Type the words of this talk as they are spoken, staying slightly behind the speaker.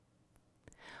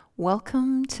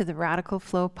Welcome to the Radical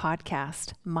Flow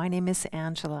podcast. My name is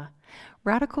Angela.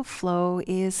 Radical Flow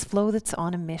is flow that's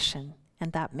on a mission,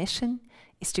 and that mission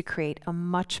is to create a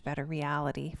much better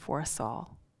reality for us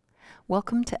all.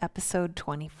 Welcome to episode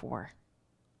 24.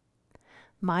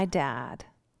 My dad,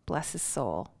 bless his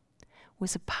soul,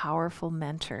 was a powerful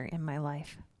mentor in my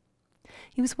life.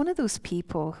 He was one of those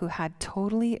people who had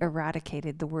totally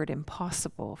eradicated the word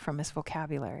impossible from his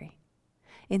vocabulary.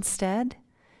 Instead,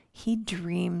 he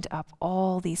dreamed up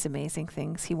all these amazing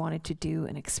things he wanted to do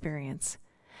and experience,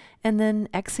 and then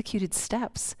executed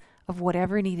steps of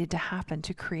whatever needed to happen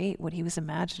to create what he was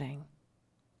imagining.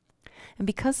 And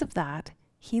because of that,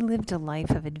 he lived a life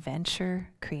of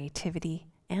adventure, creativity,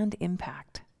 and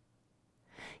impact.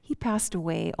 He passed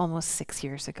away almost 6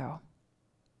 years ago.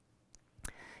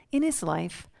 In his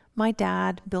life, my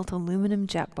dad built aluminum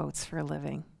jet boats for a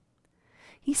living.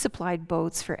 He supplied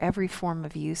boats for every form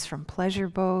of use, from pleasure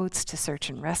boats to search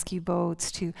and rescue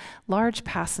boats to large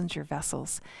passenger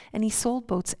vessels, and he sold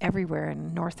boats everywhere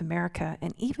in North America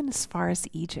and even as far as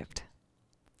Egypt.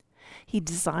 He'd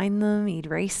design them, he'd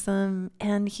race them,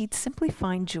 and he'd simply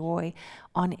find joy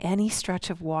on any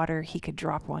stretch of water he could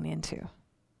drop one into.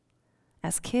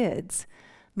 As kids,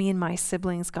 me and my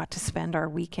siblings got to spend our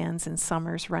weekends and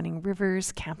summers running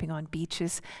rivers, camping on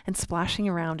beaches, and splashing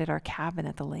around at our cabin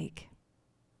at the lake.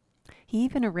 He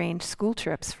even arranged school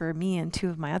trips for me and two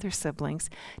of my other siblings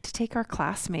to take our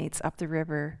classmates up the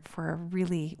river for a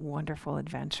really wonderful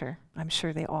adventure. I'm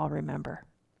sure they all remember.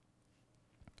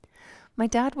 My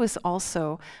dad was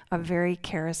also a very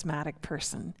charismatic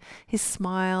person. His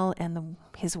smile and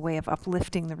his way of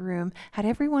uplifting the room had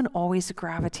everyone always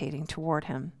gravitating toward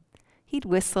him. He'd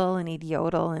whistle and he'd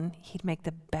yodel and he'd make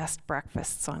the best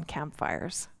breakfasts on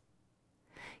campfires.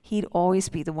 He'd always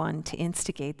be the one to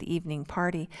instigate the evening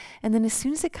party, and then as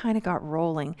soon as it kind of got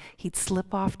rolling, he'd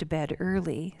slip off to bed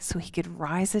early so he could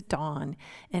rise at dawn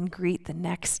and greet the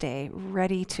next day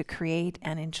ready to create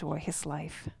and enjoy his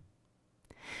life.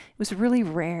 It was really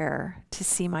rare to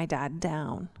see my dad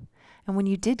down, and when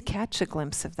you did catch a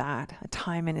glimpse of that, a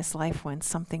time in his life when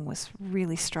something was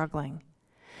really struggling,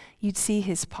 you'd see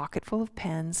his pocket full of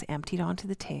pens emptied onto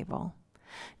the table,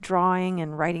 drawing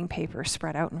and writing paper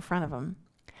spread out in front of him,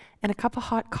 and a cup of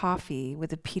hot coffee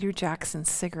with a Peter Jackson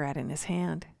cigarette in his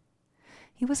hand.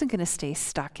 He wasn't going to stay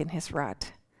stuck in his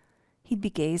rut. He'd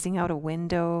be gazing out a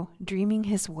window, dreaming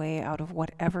his way out of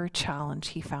whatever challenge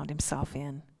he found himself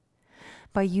in,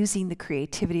 by using the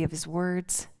creativity of his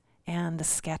words and the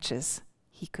sketches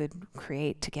he could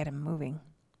create to get him moving.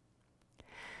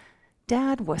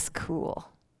 Dad was cool.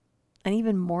 And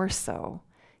even more so,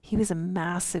 he was a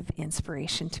massive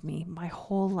inspiration to me my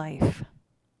whole life.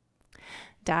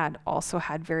 Dad also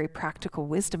had very practical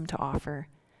wisdom to offer,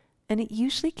 and it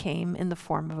usually came in the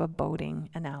form of a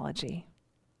boating analogy.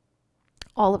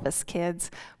 All of us kids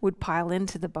would pile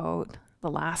into the boat, the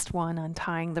last one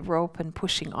untying the rope and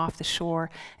pushing off the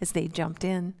shore as they jumped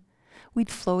in.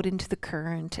 We'd float into the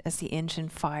current as the engine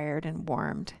fired and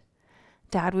warmed.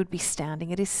 Dad would be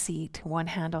standing at his seat, one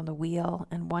hand on the wheel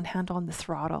and one hand on the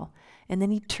throttle, and then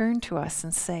he'd turn to us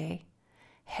and say,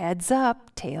 "Heads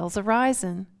up, tails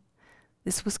a-risin'."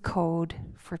 This was code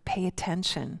for pay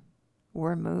attention,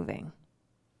 we're moving.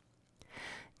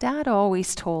 Dad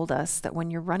always told us that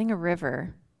when you're running a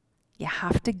river, you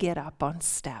have to get up on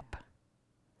step.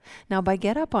 Now, by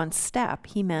get up on step,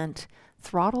 he meant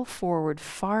throttle forward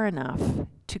far enough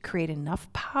to create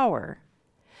enough power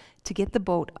to get the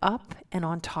boat up and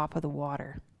on top of the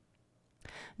water.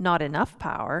 Not enough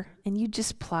power, and you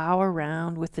just plow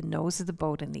around with the nose of the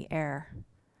boat in the air.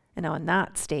 And now in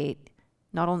that state,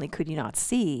 not only could you not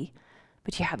see,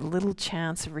 but you had little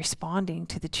chance of responding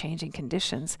to the changing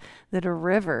conditions that a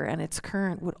river and its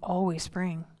current would always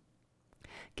bring.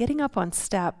 Getting up on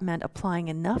step meant applying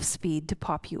enough speed to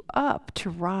pop you up to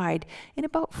ride in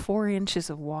about 4 inches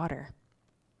of water.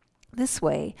 This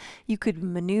way, you could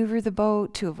maneuver the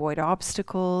boat to avoid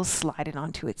obstacles, slide it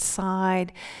onto its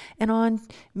side, and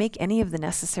make any of the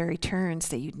necessary turns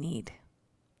that you'd need.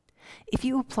 If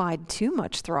you applied too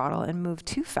much throttle and moved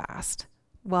too fast,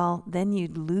 well, then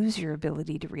you'd lose your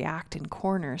ability to react in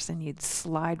corners and you'd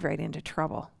slide right into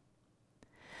trouble.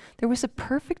 There was a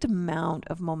perfect amount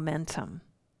of momentum,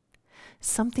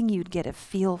 something you'd get a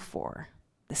feel for,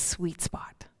 the sweet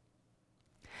spot.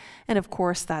 And of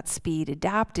course, that speed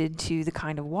adapted to the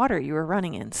kind of water you were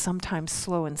running in. Sometimes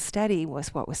slow and steady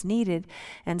was what was needed,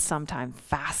 and sometimes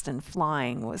fast and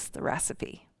flying was the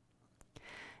recipe.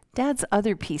 Dad's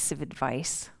other piece of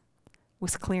advice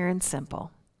was clear and simple,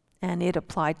 and it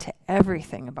applied to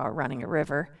everything about running a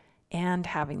river and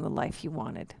having the life you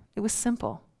wanted. It was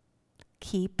simple.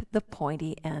 Keep the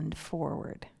pointy end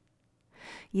forward.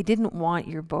 You didn't want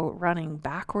your boat running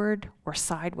backward or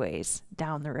sideways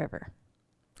down the river.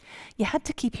 You had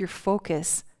to keep your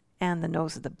focus and the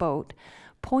nose of the boat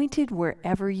pointed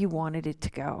wherever you wanted it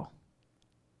to go.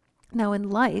 Now in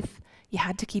life, you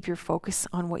had to keep your focus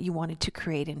on what you wanted to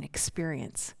create and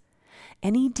experience.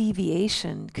 Any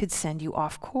deviation could send you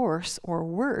off course, or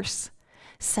worse,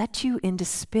 set you into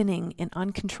spinning in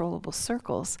uncontrollable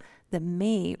circles that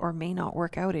may or may not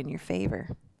work out in your favor.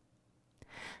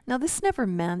 Now, this never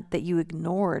meant that you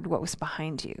ignored what was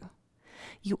behind you.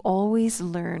 You always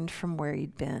learned from where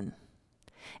you'd been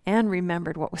and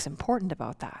remembered what was important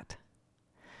about that.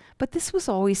 But this was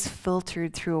always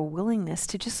filtered through a willingness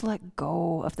to just let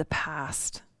go of the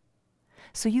past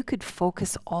so you could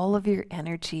focus all of your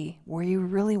energy where you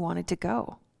really wanted to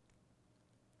go.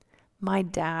 My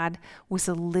dad was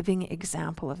a living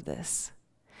example of this.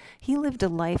 He lived a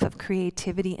life of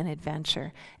creativity and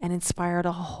adventure and inspired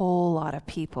a whole lot of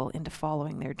people into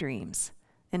following their dreams,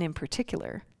 and in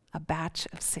particular, a batch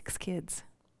of 6 kids.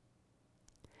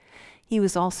 He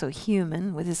was also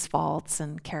human with his faults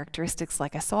and characteristics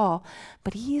like us all,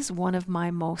 but he is one of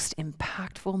my most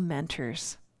impactful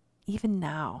mentors, even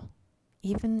now,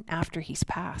 even after he's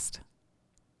passed.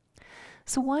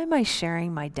 So why am I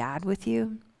sharing my dad with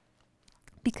you?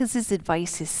 Because his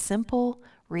advice is simple,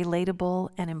 relatable,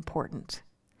 and important.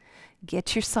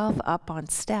 Get yourself up on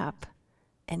step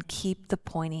and keep the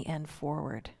pointy end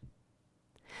forward.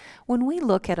 When we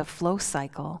look at a flow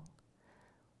cycle,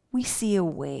 we see a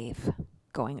wave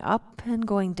going up and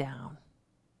going down.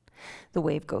 The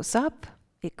wave goes up,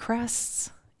 it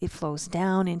crests, it flows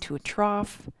down into a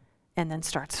trough, and then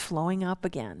starts flowing up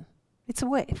again. It's a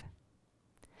wave.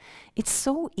 It's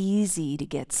so easy to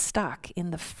get stuck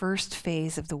in the first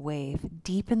phase of the wave,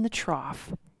 deep in the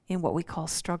trough, in what we call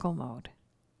struggle mode.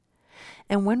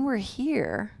 And when we're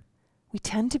here, we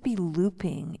tend to be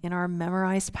looping in our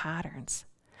memorized patterns,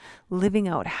 living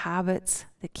out habits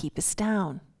that keep us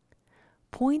down,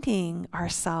 pointing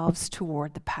ourselves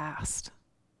toward the past.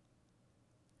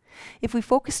 If we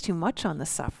focus too much on the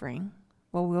suffering,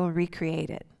 well, we'll recreate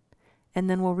it, and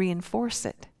then we'll reinforce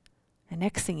it. And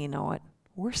next thing you know it,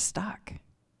 we're stuck.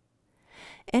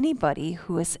 Anybody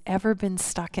who has ever been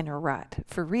stuck in a rut,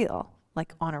 for real,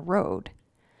 like on a road,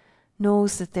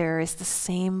 knows that there is the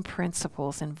same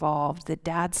principles involved that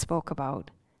Dad spoke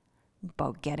about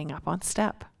getting up on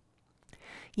step.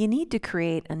 You need to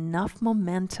create enough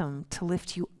momentum to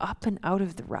lift you up and out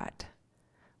of the rut.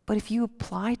 But if you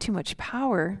apply too much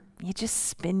power, you just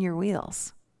spin your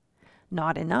wheels.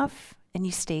 Not enough, and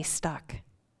you stay stuck.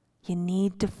 You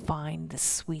need to find the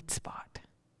sweet spot.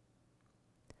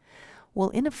 Well,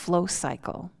 in a flow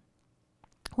cycle,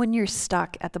 when you're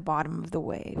stuck at the bottom of the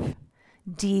wave,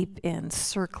 deep in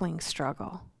circling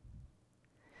struggle,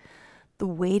 the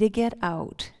way to get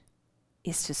out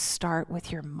is to start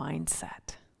with your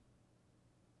mindset.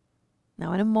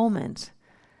 Now, in a moment,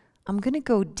 I'm going to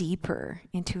go deeper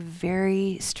into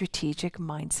very strategic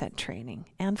mindset training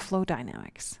and flow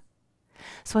dynamics.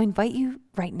 So I invite you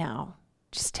right now,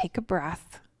 just take a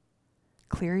breath,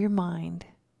 clear your mind,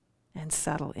 and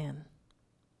settle in.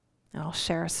 And I'll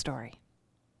share a story.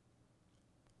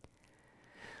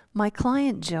 My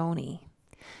client Joni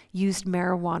used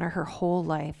marijuana her whole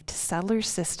life to settle her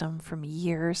system from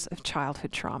years of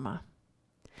childhood trauma.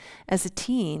 As a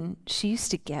teen, she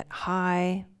used to get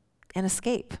high and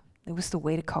escape. It was the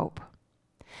way to cope.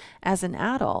 As an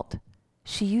adult,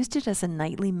 she used it as a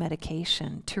nightly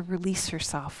medication to release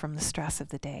herself from the stress of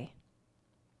the day.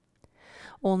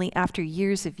 Only after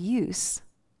years of use,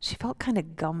 she felt kind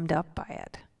of gummed up by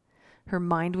it. Her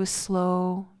mind was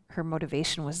slow, her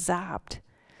motivation was zapped,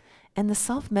 and the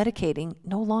self-medicating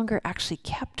no longer actually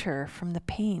kept her from the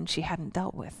pain she hadn't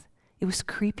dealt with. It was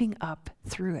creeping up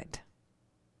through it.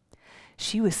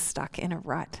 She was stuck in a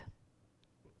rut.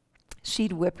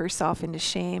 She'd whip herself into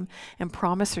shame and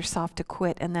promise herself to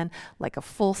quit, and then, like a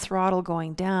full throttle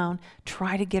going down,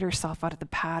 try to get herself out of the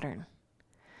pattern.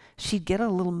 She'd get a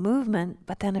little movement,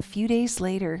 but then a few days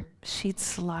later, she'd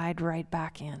slide right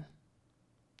back in.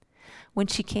 When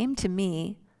she came to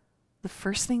me, the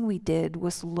first thing we did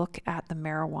was look at the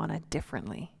marijuana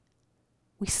differently.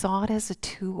 We saw it as a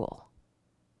tool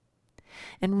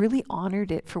and really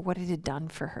honored it for what it had done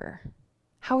for her,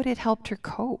 how it had helped her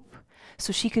cope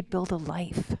so she could build a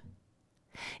life.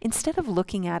 Instead of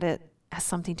looking at it as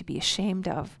something to be ashamed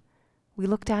of, we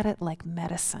looked at it like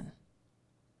medicine.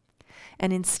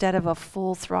 And instead of a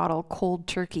full throttle, cold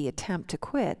turkey attempt to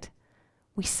quit,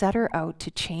 we set her out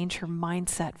to change her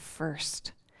mindset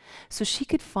first so she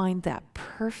could find that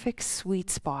perfect sweet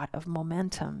spot of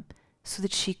momentum so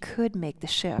that she could make the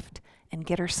shift and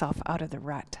get herself out of the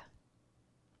rut.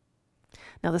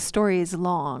 Now, the story is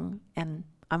long, and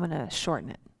I'm going to shorten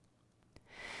it.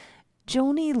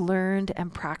 Joni learned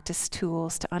and practiced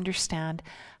tools to understand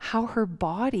how her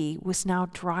body was now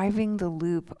driving the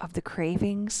loop of the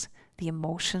cravings, the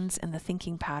emotions, and the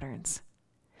thinking patterns.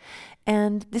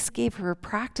 And this gave her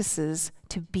practices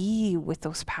to be with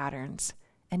those patterns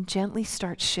and gently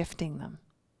start shifting them.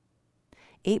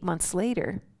 8 months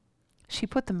later, she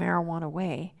put the marijuana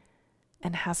away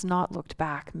and has not looked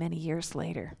back many years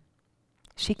later.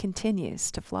 She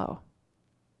continues to flow.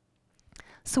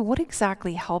 So what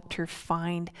exactly helped her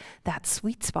find that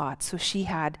sweet spot so she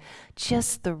had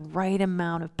just the right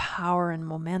amount of power and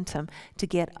momentum to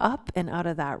get up and out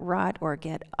of that rut or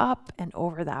get up and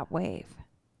over that wave?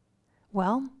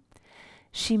 Well,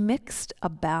 she mixed a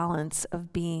balance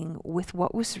of being with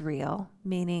what was real,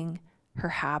 meaning her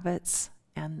habits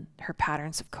and her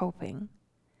patterns of coping,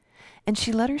 and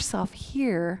she let herself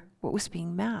hear what was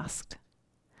being masked.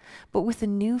 But with a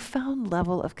newfound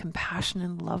level of compassion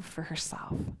and love for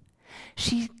herself,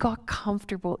 she got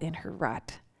comfortable in her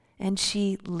rut and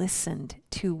she listened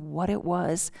to what it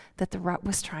was that the rut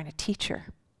was trying to teach her.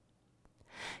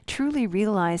 Truly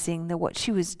realizing that what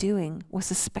she was doing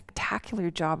was a spectacular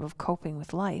job of coping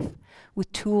with life,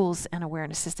 with tools and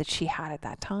awarenesses that she had at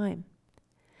that time.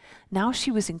 Now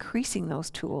she was increasing those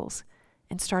tools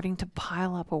and starting to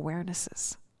pile up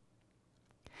awarenesses.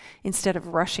 Instead of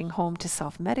rushing home to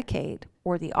self-medicate,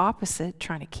 or the opposite,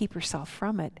 trying to keep herself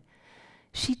from it,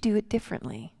 she'd do it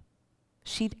differently.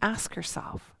 She'd ask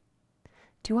herself,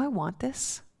 do I want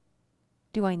this?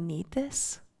 Do I need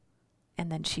this?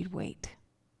 And then she'd wait.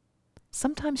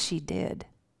 Sometimes she did.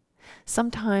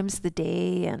 Sometimes the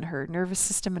day and her nervous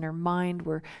system and her mind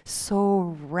were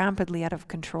so rampantly out of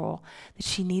control that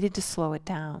she needed to slow it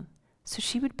down. So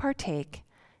she would partake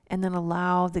and then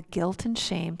allow the guilt and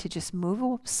shame to just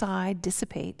move aside,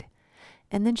 dissipate.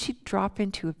 And then she'd drop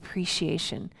into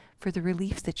appreciation for the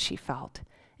relief that she felt,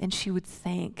 and she would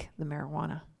thank the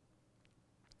marijuana.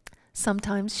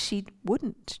 Sometimes she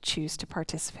wouldn't choose to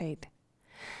participate.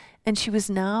 And she was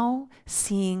now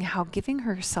seeing how giving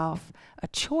herself a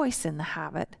choice in the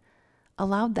habit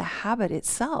allowed the habit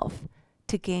itself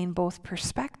to gain both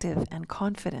perspective and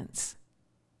confidence.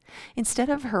 Instead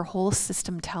of her whole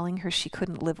system telling her she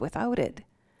couldn't live without it,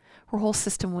 her whole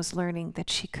system was learning that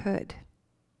she could.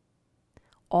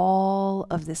 All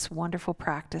of this wonderful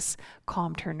practice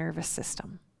calmed her nervous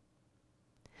system.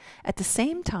 At the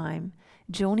same time,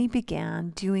 Joni began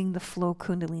doing the flow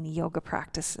Kundalini yoga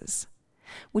practices,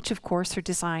 which of course are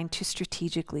designed to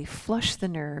strategically flush the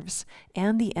nerves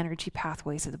and the energy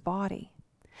pathways of the body.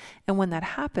 And when that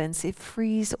happens, it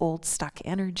frees old stuck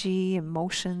energy,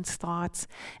 emotions, thoughts,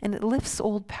 and it lifts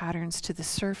old patterns to the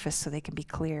surface so they can be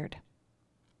cleared.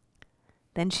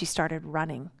 Then she started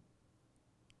running.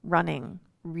 Running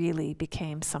really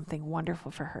became something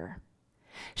wonderful for her.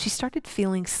 She started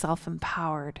feeling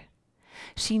self-empowered.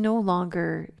 She no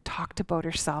longer talked about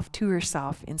herself to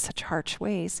herself in such harsh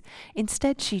ways.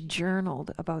 Instead, she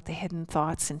journaled about the hidden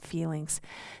thoughts and feelings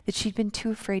that she'd been too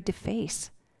afraid to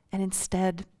face, and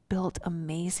instead built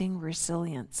amazing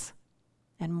resilience.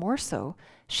 And more so,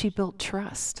 she built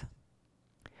trust.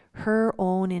 Her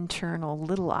own internal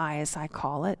little I, as I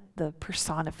call it, the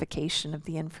personification of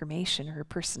the information, her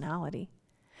personality.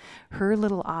 Her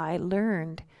little I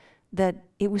learned that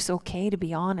it was okay to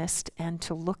be honest and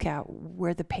to look at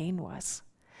where the pain was,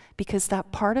 because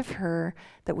that part of her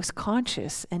that was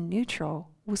conscious and neutral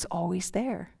was always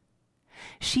there.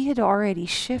 She had already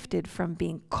shifted from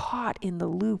being caught in the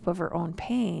loop of her own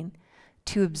pain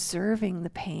to observing the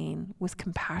pain with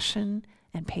compassion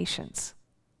and patience,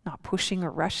 not pushing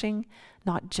or rushing,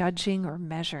 not judging or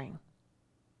measuring.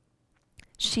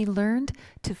 She learned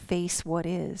to face what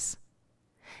is,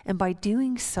 and by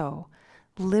doing so,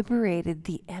 liberated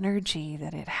the energy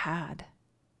that it had.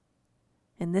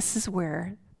 And this is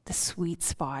where the sweet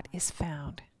spot is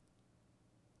found.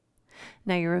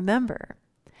 Now you remember,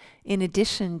 in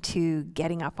addition to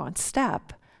getting up on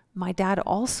step, my dad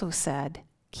also said,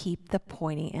 keep the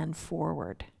pointy end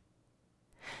forward.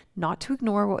 Not to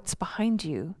ignore what's behind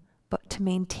you, but to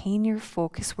maintain your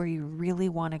focus where you really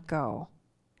want to go,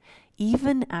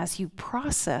 even as you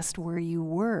processed where you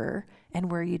were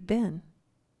and where you'd been.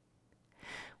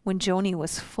 When Joni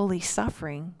was fully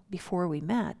suffering before we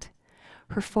met,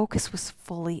 her focus was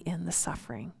fully in the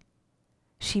suffering.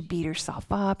 She beat herself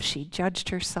up, she judged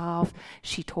herself,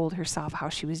 she told herself how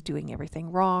she was doing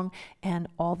everything wrong, and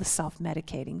all the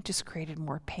self-medicating just created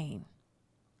more pain.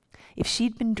 If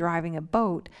she'd been driving a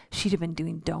boat, she'd have been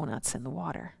doing donuts in the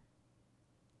water.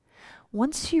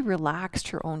 Once she relaxed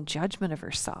her own judgment of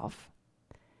herself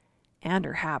and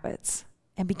her habits,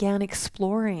 and began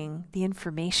exploring the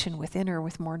information within her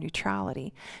with more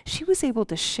neutrality, she was able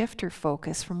to shift her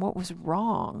focus from what was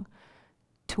wrong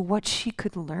to what she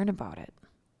could learn about it.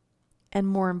 And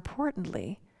more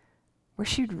importantly, where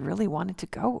she really wanted to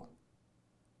go.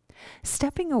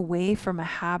 Stepping away from a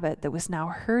habit that was now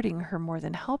hurting her more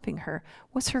than helping her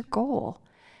was her goal.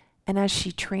 And as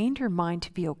she trained her mind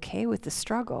to be okay with the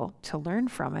struggle, to learn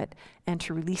from it, and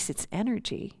to release its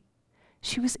energy,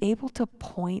 she was able to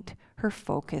point her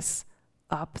focus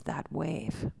up that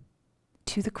wave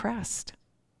to the crest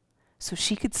so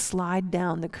she could slide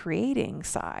down the creating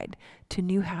side to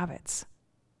new habits.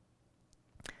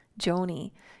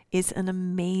 Joni is an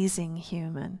amazing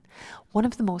human, one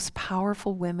of the most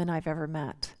powerful women I've ever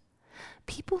met.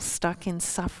 People stuck in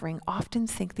suffering often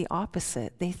think the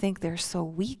opposite. They think they're so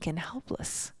weak and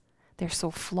helpless. They're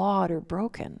so flawed or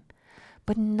broken.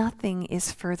 But nothing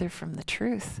is further from the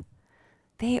truth.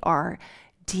 They are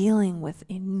dealing with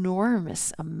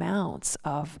enormous amounts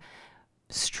of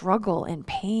struggle and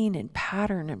pain and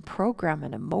pattern and program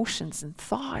and emotions and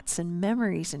thoughts and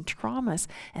memories and traumas,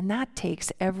 and that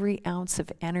takes every ounce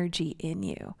of energy in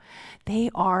you. They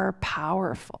are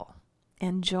powerful,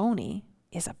 and Joni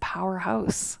is a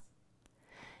powerhouse.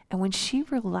 And when she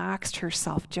relaxed her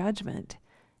self-judgment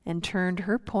and turned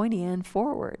her pointy end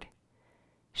forward,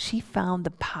 she found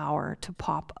the power to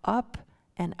pop up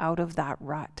and out of that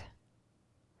rut.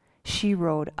 She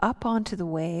rode up onto the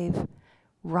wave,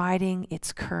 riding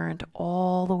its current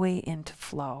all the way into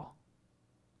flow.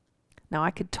 Now,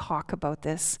 I could talk about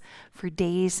this for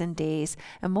days and days,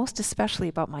 and most especially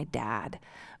about my dad,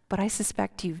 but I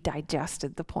suspect you've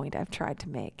digested the point I've tried to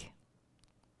make.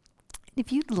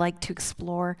 If you'd like to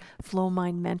explore Flow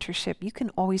Mind mentorship, you can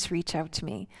always reach out to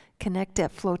me. Connect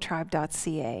at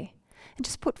flowtribe.ca and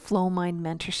just put Flow Mind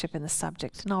mentorship in the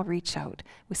subject, and I'll reach out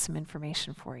with some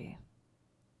information for you.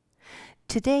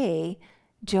 Today,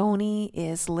 Joni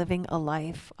is living a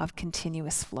life of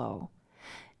continuous flow.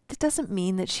 That doesn't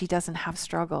mean that she doesn't have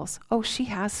struggles. Oh, she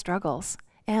has struggles,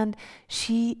 and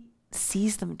she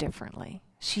sees them differently.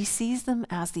 She sees them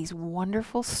as these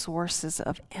wonderful sources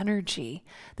of energy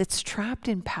that's trapped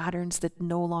in patterns that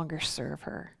no longer serve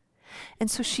her. And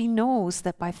so she knows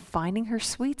that by finding her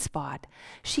sweet spot,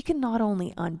 she can not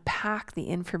only unpack the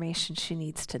information she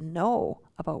needs to know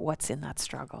about what's in that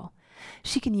struggle,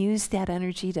 she can use that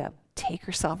energy to take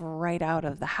herself right out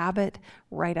of the habit,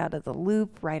 right out of the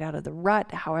loop, right out of the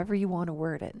rut, however you want to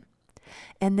word it.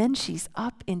 And then she's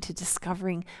up into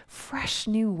discovering fresh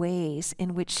new ways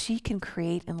in which she can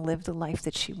create and live the life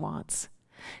that she wants.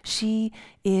 She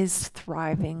is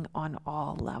thriving on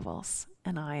all levels,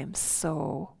 and I am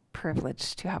so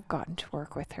privileged to have gotten to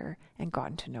work with her and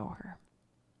gotten to know her.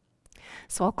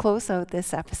 So I'll close out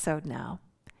this episode now.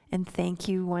 And thank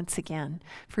you once again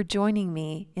for joining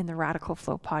me in the Radical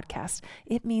Flow podcast.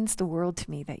 It means the world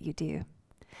to me that you do.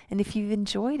 And if you've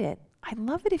enjoyed it, I'd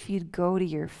love it if you'd go to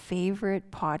your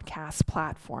favorite podcast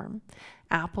platform,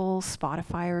 Apple,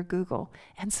 Spotify, or Google,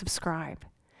 and subscribe.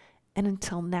 And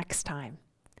until next time,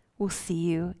 we'll see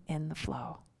you in the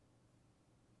flow.